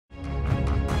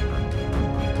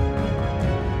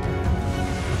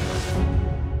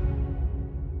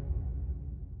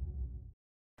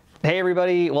Hey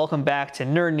everybody, welcome back to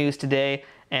Nerd News today,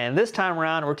 and this time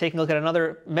around we're taking a look at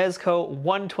another Mezco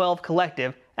 112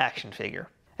 Collective action figure.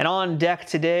 And on deck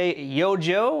today,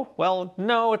 Yojo, well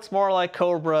no, it's more like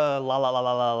Cobra, la la la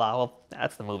la la la, well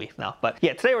that's the movie, no. But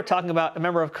yeah, today we're talking about a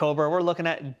member of Cobra. We're looking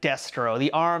at Destro,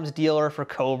 the arms dealer for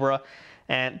Cobra.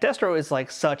 And Destro is like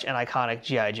such an iconic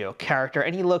G.I. Joe character,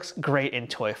 and he looks great in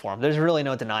toy form. There's really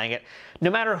no denying it.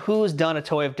 No matter who's done a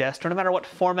toy of Destro, no matter what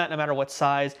format, no matter what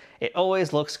size, it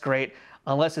always looks great,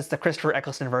 unless it's the Christopher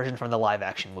Eccleston version from the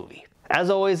live-action movie. As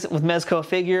always with Mezco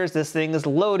figures, this thing is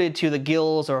loaded to the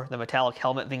gills, or the metallic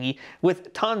helmet thingy,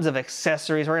 with tons of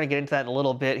accessories. We're going to get into that in a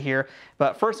little bit here.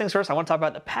 But first things first, I want to talk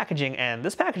about the packaging, and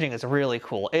this packaging is really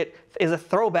cool. It is a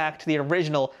throwback to the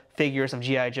original figures of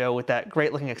G.I. Joe with that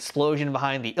great looking explosion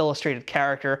behind the illustrated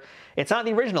character. It's not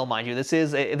the original, mind you. This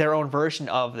is their own version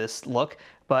of this look,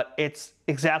 but it's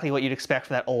exactly what you'd expect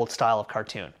from that old style of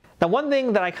cartoon. Now, one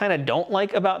thing that I kind of don't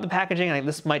like about the packaging, I think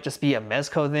this might just be a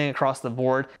Mezco thing across the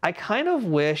board, I kind of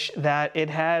wish that it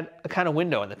had a kind of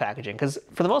window in the packaging, because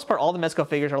for the most part, all the Mezco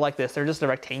figures are like this. They're just a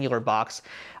rectangular box.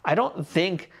 I don't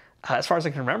think, as far as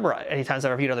I can remember, any times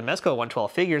I've reviewed other Mezco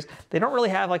 112 figures, they don't really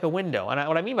have like a window. And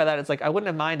what I mean by that is like I wouldn't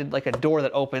have minded like a door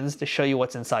that opens to show you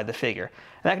what's inside the figure.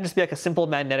 And that can just be like a simple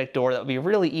magnetic door that would be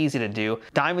really easy to do.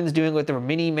 Diamond's doing it with their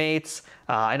mini mates.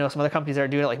 I know some other companies that are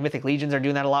doing it, like Mythic Legions are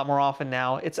doing that a lot more often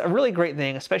now. It's a really great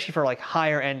thing, especially for like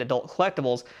higher end adult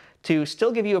collectibles, to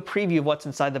still give you a preview of what's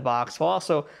inside the box while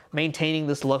also maintaining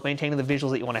this look, maintaining the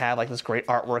visuals that you want to have, like this great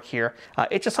artwork here.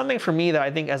 It's just something for me that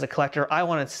I think as a collector I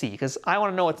want to see, because I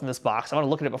want to know what's in this box. I want to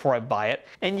look at it before I buy it,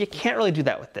 and you can't really do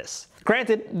that with this.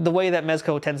 Granted, the way that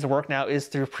Mezco tends to work now is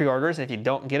through pre-orders, and if you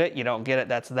don't get it, you don't get it,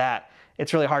 that's that.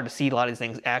 It's really hard to see a lot of these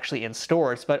things actually in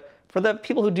stores, but for the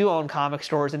people who do own comic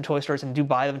stores and toy stores and do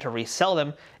buy them to resell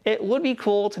them, it would be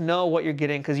cool to know what you're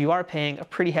getting, because you are paying a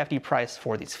pretty hefty price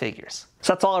for these figures.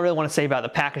 So that's all I really want to say about the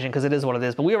packaging, because it is what it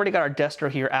is. But we already got our Destro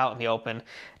here out in the open,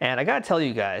 and I gotta tell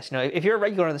you guys, if you're a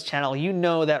regular on this channel, you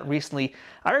know that recently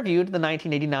I reviewed the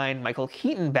 1989 Michael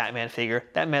Keaton Batman figure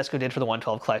that Mezco did for the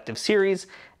 112 Collective series,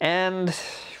 and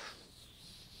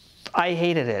I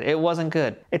hated it. It wasn't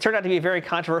good. It turned out to be a very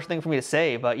controversial thing for me to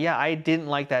say, but yeah, I didn't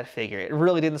like that figure. It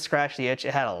really didn't scratch the itch.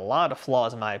 It had a lot of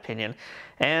flaws in my opinion,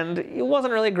 and it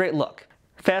wasn't really a great look.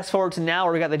 Fast forward to now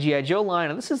where we got the G.I. Joe line,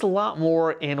 and this is a lot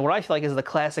more in what I feel like is the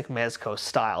classic Mezco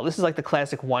style. This is like the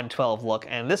classic 112 look,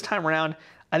 and this time around,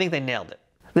 I think they nailed it.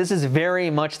 This is very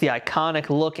much the iconic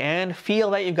look and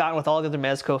feel that you've gotten with all the other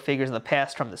Mezco figures in the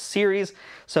past from the series,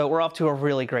 so we're off to a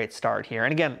really great start here.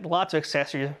 And again, lots of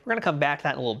accessories. We're going to come back to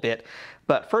that in a little bit,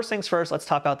 but first things first, let's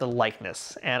talk about the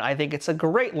likeness, and I think it's a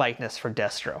great likeness for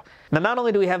Destro. Now, not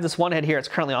only do we have this one head here it's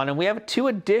currently on, and we have two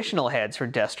additional heads for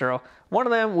Destro, one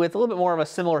of them with a little bit more of a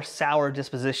similar sour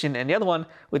disposition, and the other one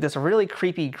with this really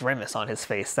creepy grimace on his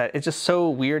face that is just so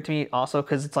weird to me also,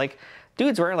 because it's like,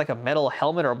 dude's wearing like a metal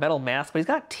helmet or a metal mask, but he's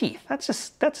got teeth. That's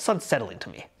just unsettling to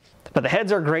me. But the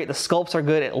heads are great, the sculpts are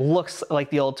good, it looks like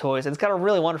the old toys, it's got a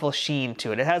really wonderful sheen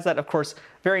to it. It has that, of course,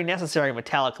 very necessary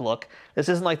metallic look. This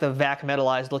isn't like the vac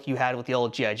metallized look you had with the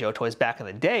old G.I. Joe toys back in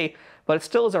the day, but it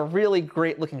still is a really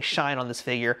great looking shine on this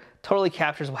figure, totally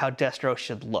captures how Destro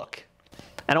should look.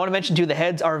 And I want to mention too, the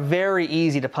heads are very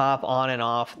easy to pop on and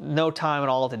off, no time at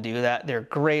all to do that. They're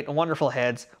great, wonderful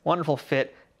heads, wonderful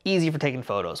fit, easy for taking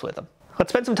photos with them.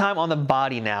 Let's spend some time on the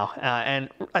body now, and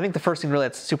I think the first thing really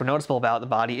that's super noticeable about the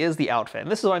body is the outfit.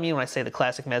 And this is what I mean when I say the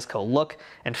classic Mezco look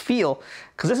and feel,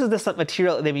 because this is this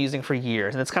material that they've been using for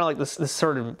years, and it's kind of like this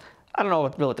sort of, I don't know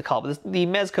really what to call it, but this, the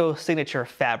Mezco signature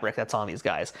fabric that's on these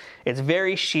guys. It's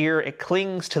very sheer, it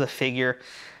clings to the figure,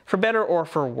 for better or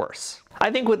for worse.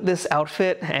 I think with this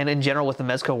outfit, and in general with the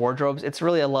Mezco wardrobes, it's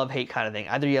really a love-hate kind of thing.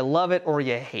 Either you love it or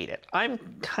you hate it. I'm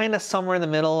kind of somewhere in the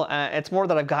middle. It's more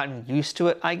that I've gotten used to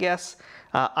it, I guess.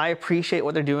 I appreciate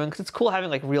what they're doing, because it's cool having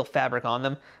like real fabric on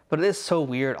them, but it is so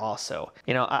weird also.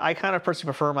 I kind of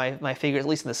personally prefer my figures, at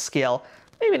least in the scale,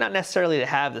 maybe not necessarily to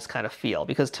have this kind of feel,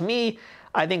 because to me,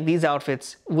 I think these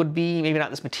outfits would be maybe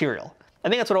not this material. I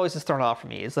think that's what always is thrown off for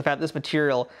me, is the fact that this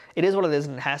material, it is what it is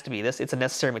and it has to be this. It's a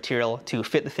necessary material to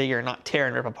fit the figure and not tear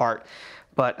and rip apart.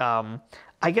 But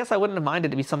I guess I wouldn't have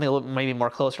minded to be something a little maybe more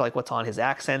closer like what's on his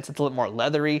accents. It's a little more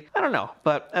leathery. I don't know.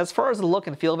 But as far as the look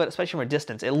and feel of it, especially from a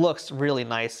distance, it looks really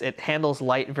nice. It handles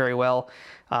light very well.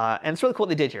 And it's really cool what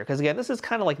they did here, because again, this is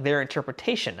kind of like their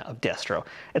interpretation of Destro.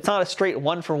 It's not a straight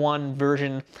one-for-one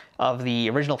version of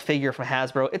the original figure from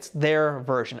Hasbro. It's their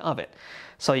version of it.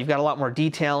 So you've got a lot more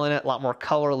detail in it, a lot more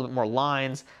color, a little bit more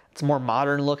lines. It's a more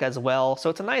modern look as well. So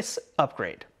it's a nice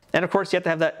upgrade. And of course, you have to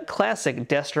have that classic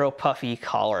Destro puffy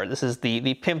collar. This is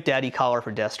the Pimp Daddy collar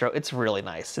for Destro. It's really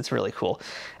nice. It's really cool.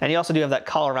 And you also do have that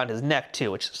collar around his neck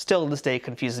too, which still to this day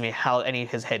confuses me how any of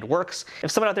his head works.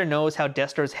 If someone out there knows how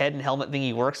Destro's head and helmet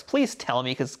thingy works, please tell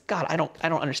me, because God, I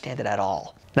don't understand it at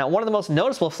all. Now, one of the most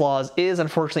noticeable flaws is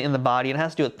unfortunately in the body, and it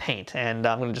has to do with paint. And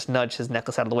I'm going to just nudge his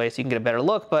necklace out of the way so you can get a better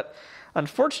look. But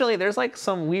unfortunately, there's like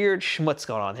some weird schmutz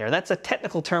going on here. That's a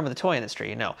technical term of the toy industry,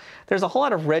 you know. There's a whole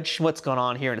lot of red schmutz going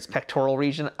on here in his pectoral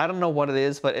region. I don't know what it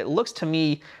is, but it looks to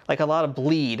me like a lot of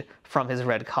bleed from his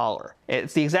red collar.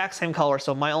 It's the exact same color,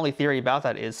 so my only theory about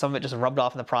that is some of it just rubbed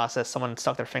off in the process, someone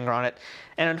stuck their finger on it,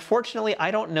 and unfortunately, I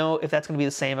don't know if that's going to be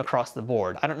the same across the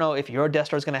board. I don't know if your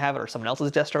Destro is going to have it or someone else's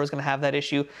Destro is going to have that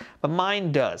issue, but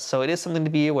mine does, so it is something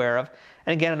to be aware of.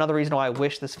 And again, another reason why I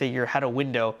wish this figure had a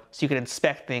window so you could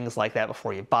inspect things like that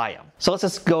before you buy them. So let's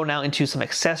just go now into some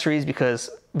accessories, because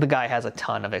the guy has a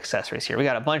ton of accessories here. We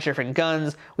got a bunch of different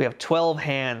guns. We have 12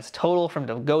 hands total for him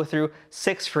to go through,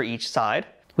 6 for each side.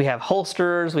 We have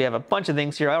holsters, we have a bunch of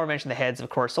things here. I already mentioned the heads, of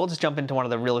course, so we'll just jump into one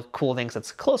of the really cool things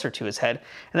that's closer to his head,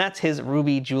 and that's his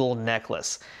ruby jewel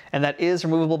necklace. And that is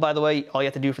removable, by the way. All you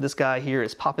have to do for this guy here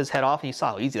is pop his head off, and you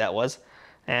saw how easy that was.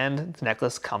 And the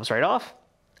necklace comes right off,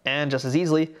 and just as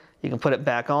easily, you can put it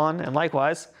back on, and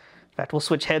likewise, in fact, we'll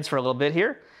switch heads for a little bit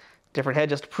here. Different head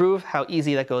just to prove how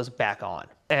easy that goes back on.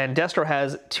 And Destro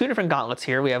has 2 different gauntlets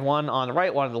here. We have one on the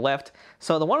right, one on the left.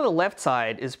 So the one on the left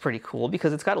side is pretty cool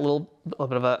because it's got a little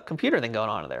bit of a computer thing going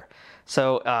on in there.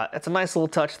 So it's a nice little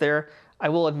touch there. I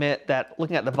will admit that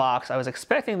looking at the box, I was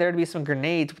expecting there to be some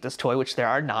grenades with this toy, which there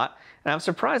are not. And I'm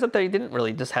surprised that they didn't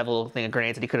really just have a little thing of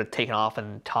grenades that he could have taken off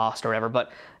and tossed or whatever.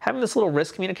 But having this little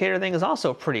wrist communicator thing is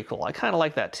also pretty cool. I kind of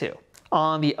like that too.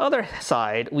 On the other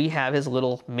side, we have his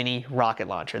little mini rocket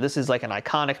launcher. This is like an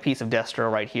iconic piece of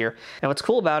Destro right here. And what's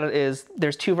cool about it is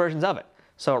there's 2 versions of it.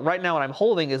 So right now what I'm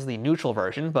holding is the neutral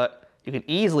version, but you can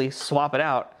easily swap it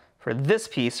out for this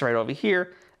piece right over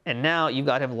here. And now you've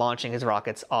got him launching his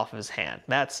rockets off of his hand.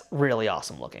 That's really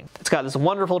awesome looking. It's got this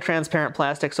wonderful transparent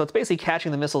plastic, so it's basically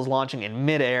catching the missiles launching in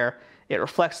midair. It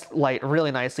reflects light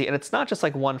really nicely, and it's not just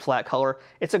like one flat color,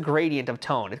 it's a gradient of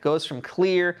tone. It goes from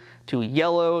clear to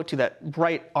yellow to that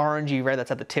bright orangey red that's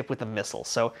at the tip with the missile.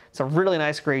 So it's a really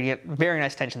nice gradient, very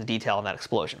nice attention to detail in that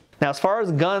explosion. Now, as far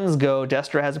as guns go,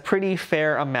 Destro has a pretty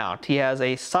fair amount. He has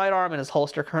a sidearm in his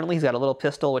holster currently. He's got a little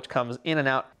pistol which comes in and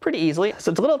out pretty easily.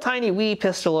 So it's a little tiny wee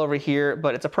pistol over here,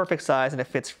 but it's a perfect size and it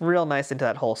fits real nice into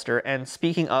that holster. And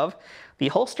speaking of, the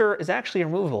holster is actually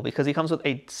removable because he comes with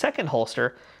a second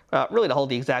holster, really to hold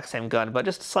the exact same gun, but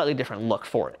just a slightly different look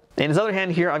for it. In his other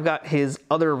hand here, I've got his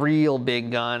other real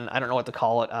big gun. I don't know what to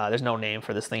call it. There's no name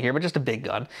for this thing here, but just a big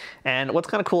gun. And what's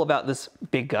kind of cool about this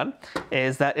big gun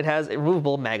is that it has a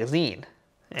removable magazine.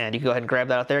 And you can go ahead and grab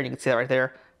that out there, and you can see that right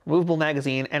there. Removable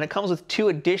magazine, and it comes with 2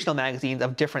 additional magazines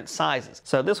of different sizes.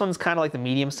 So this one's kind of like the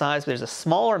medium size, but there's a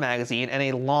smaller magazine and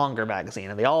a longer magazine,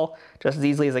 and they all, just as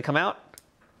easily as they come out,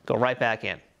 go right back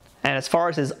in. And as far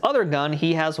as his other gun,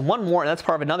 he has one more, and that's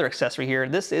part of another accessory here.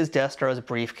 This is Destro's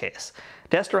briefcase.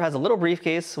 Destro has a little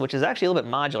briefcase, which is actually a little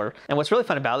bit modular. And what's really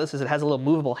fun about this is it has a little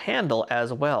movable handle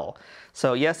as well.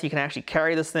 So yes, he can actually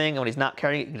carry this thing, and when he's not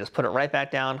carrying it, you can just put it right back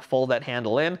down, fold that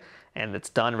handle in, and it's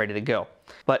done, ready to go.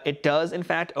 But it does, in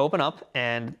fact, open up,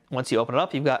 and once you open it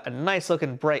up, you've got a nice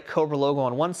looking bright Cobra logo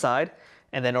on one side,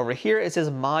 and then over here is his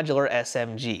modular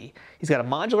SMG. He's got a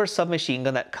modular submachine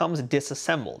gun that comes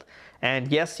disassembled. And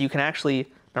yes, you can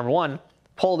actually, number one,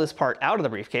 pull this part out of the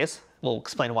briefcase. We'll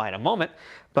explain why in a moment.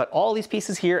 But all these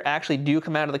pieces here actually do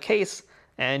come out of the case,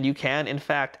 and you can, in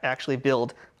fact, actually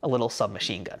build a little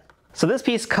submachine gun. So this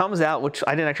piece comes out, which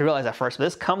I didn't actually realize at first, but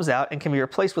this comes out and can be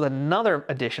replaced with another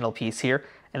additional piece here,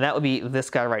 and that would be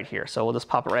this guy right here. So we'll just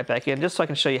pop it right back in, just so I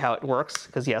can show you how it works,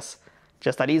 because yes,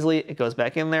 just that easily, it goes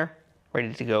back in there,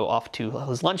 ready to go off to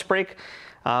his lunch break.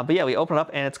 But yeah, we open it up,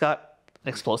 and it's got an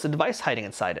explosive device hiding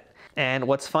inside it. And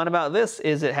what's fun about this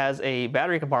is it has a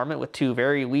battery compartment with 2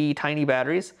 very wee tiny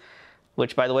batteries,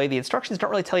 which, by the way, the instructions don't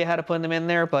really tell you how to put them in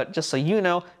there, but just so you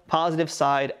know, positive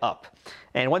side up.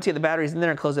 And once you get the batteries in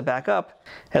there and close it back up,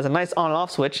 it has a nice on and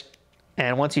off switch,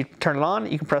 and once you turn it on,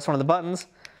 you can press one of the buttons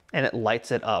and it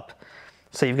lights it up.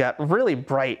 So you've got really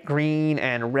bright green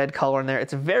and red color in there.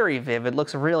 It's very vivid,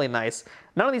 looks really nice.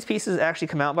 None of these pieces actually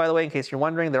come out, by the way, in case you're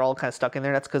wondering. They're all kind of stuck in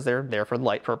there. That's because they're there for the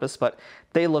light purpose, but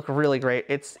they look really great.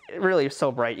 It's really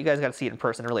so bright. You guys got to see it in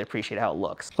person to really appreciate how it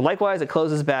looks. But likewise, it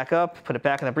closes back up, put it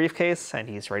back in the briefcase, and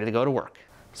he's ready to go to work.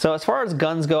 So as far as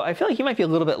guns go, I feel like he might be a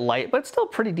little bit light, but it's still a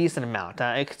pretty decent amount.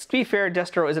 To be fair,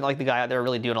 Destro isn't like the guy out there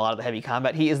really doing a lot of the heavy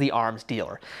combat. He is the arms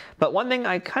dealer. But one thing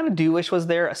I kind of do wish was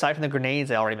there, aside from the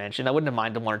grenades I already mentioned, I wouldn't have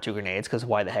minded 1 or 2 grenades, because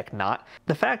why the heck not?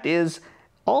 The fact is,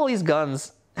 all these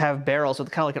guns have barrels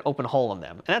with kind of like an open hole in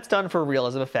them. And that's done for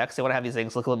realism effects. They want to have these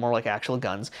things look a little more like actual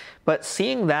guns. But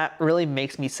seeing that really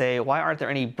makes me say, why aren't there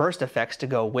any burst effects to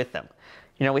go with them?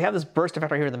 You know, we have this burst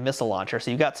effect right here with the missile launcher,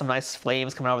 so you've got some nice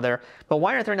flames coming over there, but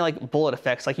why aren't there any like bullet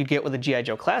effects like you get with a G.I.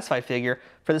 Joe classified figure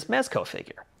for this Mezco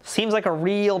figure? Seems like a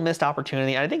real missed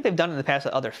opportunity, and I think they've done it in the past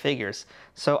with other figures,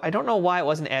 so I don't know why it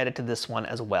wasn't added to this one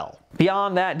as well.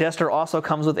 Beyond that, Destro also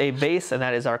comes with a base, and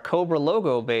that is our Cobra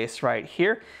logo base right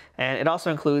here, and it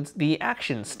also includes the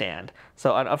action stand.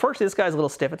 So unfortunately this guy's a little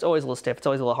stiff. It's always a little stiff. It's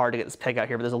always a little hard to get this peg out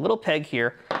here, but there's a little peg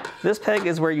here. This peg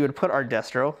is where you would put our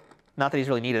Destro. Not that he's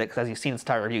really needed it, because as you've seen in his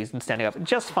entire review, he's been standing up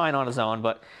just fine on his own,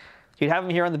 but you'd have him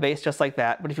here on the base just like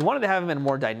that. But if you wanted to have him in a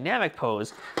more dynamic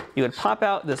pose, you would pop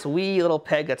out this wee little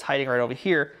peg that's hiding right over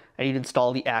here, and you'd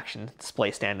install the action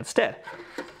display stand instead.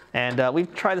 And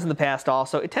we've tried this in the past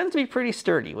also. It tends to be pretty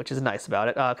sturdy, which is nice about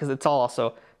it, because it's all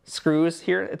also screws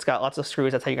here. It's got lots of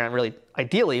screws. That's how you're going to really,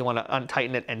 ideally, you want to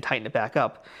untighten it and tighten it back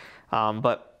up.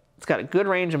 But it's got a good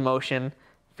range of motion,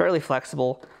 fairly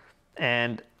flexible,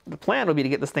 and the plan would be to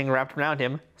get this thing wrapped around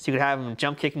him so you could have him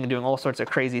jump kicking and doing all sorts of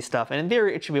crazy stuff, and in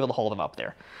theory it should be able to hold him up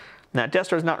there. Now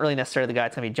Destro is not really necessarily the guy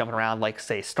that's going to be jumping around like,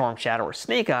 say, Storm Shadow or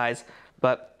Snake Eyes,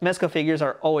 but Mezco figures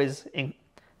are always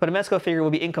but a Mezco figure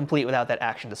would be incomplete without that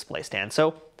action display stand,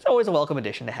 so it's always a welcome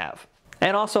addition to have.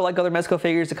 And also, like other Mezco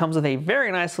figures, it comes with a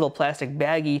very nice little plastic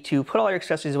baggie to put all your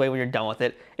accessories away when you're done with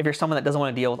it, if you're someone that doesn't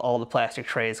want to deal with all the plastic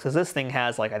trays, because this thing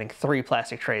has, like, I think 3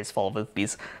 plastic trays full of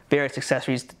these various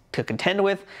accessories to contend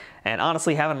with, and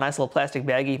honestly, having a nice little plastic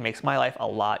baggie makes my life a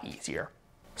lot easier.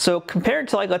 So compared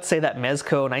to, like, let's say that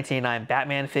Mezco 1989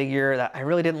 Batman figure that I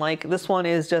really didn't like, this one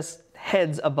is just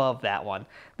heads above that one.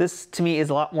 This, to me, is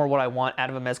a lot more what I want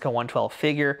out of a Mezco 112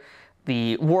 figure.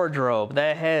 The wardrobe,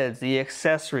 the heads, the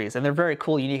accessories, and they're very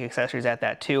cool, unique accessories at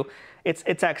that too. It's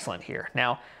excellent here.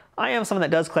 Now, I am someone that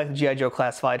does collect the G.I. Joe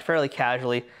Classified fairly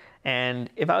casually, and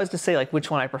if I was to say like which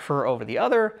one I prefer over the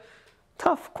other,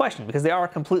 tough question, because they are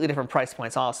completely different price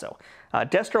points also.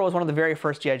 Destro was one of the very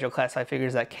first G.I. Joe Classified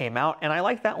figures that came out, and I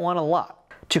like that one a lot.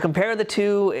 To compare the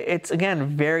two, it's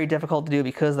again very difficult to do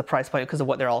because of the price point, because of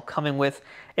what they're all coming with.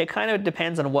 It kind of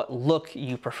depends on what look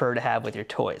you prefer to have with your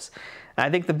toys. And I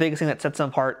think the biggest thing that sets them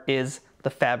apart is the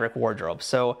fabric wardrobe.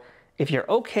 So if you're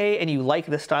okay and you like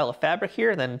this style of fabric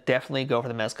here, then definitely go for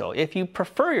the Mezco. If you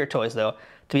prefer your toys though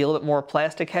to be a little bit more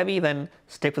plastic heavy, then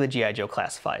stick with the G.I. Joe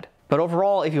Classified. But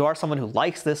overall, if you are someone who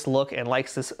likes this look and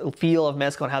likes this feel of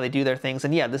Mezco and how they do their things,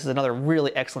 then yeah, this is another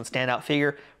really excellent standout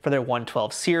figure for their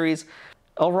 112 series.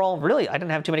 Overall, really, I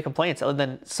didn't have too many complaints other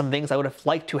than some things I would have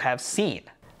liked to have seen.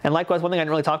 And likewise, one thing I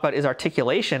didn't really talk about is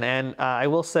articulation, and I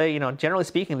will say, you know, generally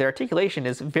speaking, their articulation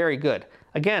is very good.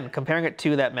 Again, comparing it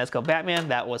to that Mezco Batman,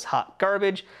 that was hot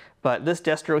garbage, but this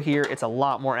Destro here, it's a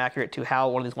lot more accurate to how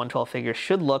one of these 112 figures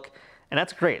should look, and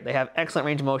that's great. They have excellent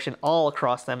range of motion all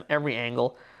across them, every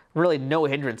angle, really no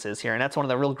hindrances here, and that's one of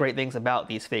the real great things about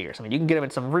these figures. I mean, you can get him in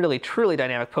some really, truly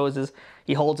dynamic poses.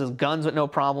 He holds his guns with no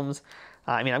problems.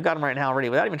 I mean, I've got him right now already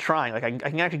without even trying. Like, I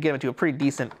can actually get him into a pretty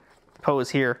decent pose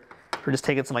here for just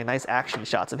taking some like nice action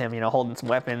shots of him, you know, holding some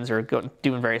weapons or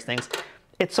doing various things.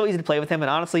 It's so easy to play with him, and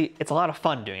honestly, it's a lot of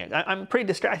fun doing it. I'm pretty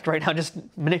distracted right now just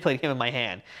manipulating him in my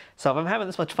hand. So if I'm having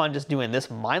this much fun just doing this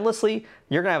mindlessly,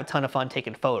 you're gonna have a ton of fun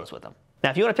taking photos with him. Now,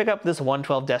 if you want to pick up this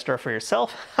 112 Destro for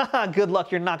yourself, good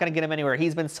luck, you're not going to get him anywhere.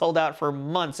 He's been sold out for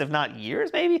months, if not years,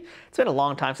 maybe. It's been a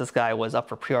long time since this guy was up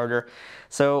for pre-order.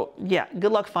 So yeah,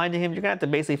 good luck finding him. You're going to have to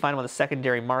basically find him on the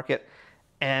secondary market.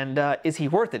 And is he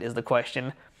worth it is the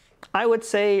question. I would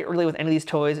say, really, with any of these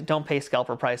toys, don't pay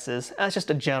scalper prices. That's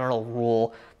just a general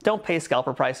rule. Don't pay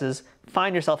scalper prices.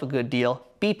 Find yourself a good deal.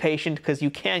 Be patient, because you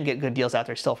can get good deals out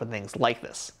there still for things like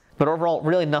this. But overall,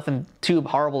 really nothing too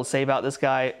horrible to say about this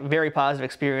guy. Very positive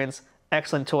experience,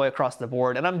 excellent toy across the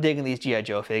board, and I'm digging these G.I.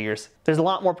 Joe figures. There's a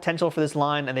lot more potential for this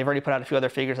line, and they've already put out a few other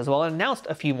figures as well, and announced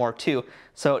a few more too.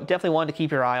 So definitely one to keep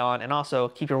your eye on, and also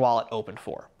keep your wallet open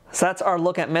for. So that's our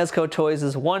look at Mezco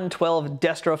Toys' 112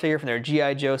 Destro figure from their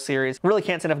G.I. Joe series. Really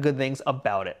can't say enough good things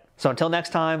about it. So until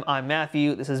next time, I'm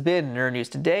Matthew. This has been Nerd News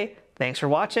Today. Thanks for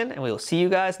watching, and we will see you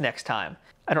guys next time.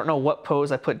 I don't know what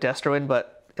pose I put Destro in,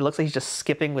 but it looks like he's just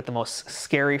skipping with the most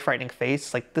scary, frightening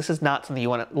face. Like, this is not something you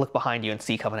want to look behind you and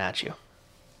see coming at you.